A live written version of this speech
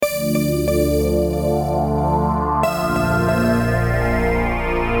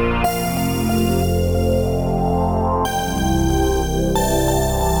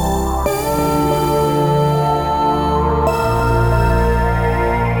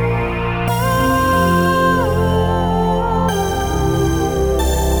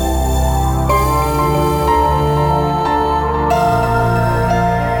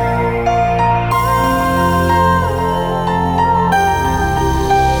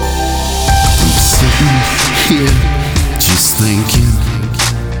thinking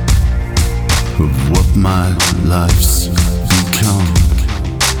of what my life's become,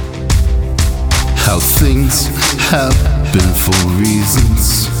 how things happen for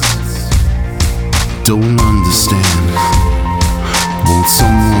reasons don't understand. Won't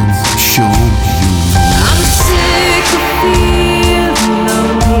someone show you the way? I'm sick of feeling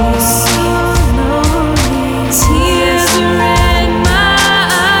lonely, so lonely. Tears are in my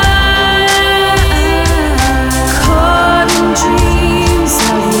eyes, caught in dreams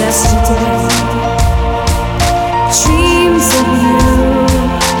of yesterday, dreams of you,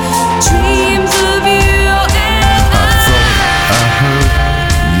 dreams of you and I thought I heard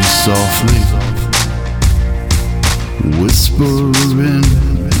you softly whisper in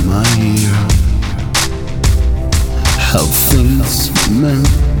my ear how things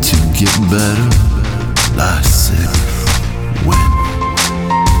meant to get better. I said,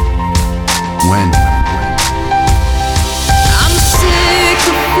 when? I'm sick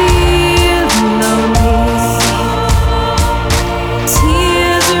of feeling lonely.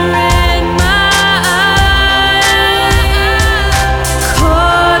 Tears are in my eyes,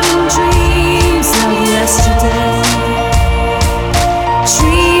 caught in dreams of yesterday,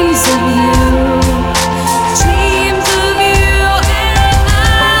 dreams of you, dreams of you and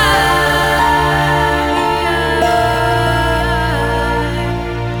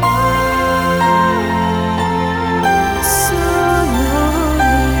so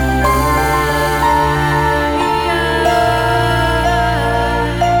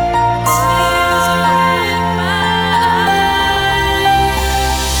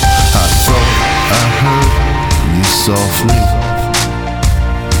I thought I heard you softly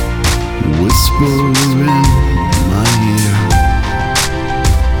whisper in my ear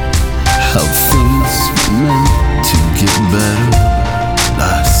how things meant to get better.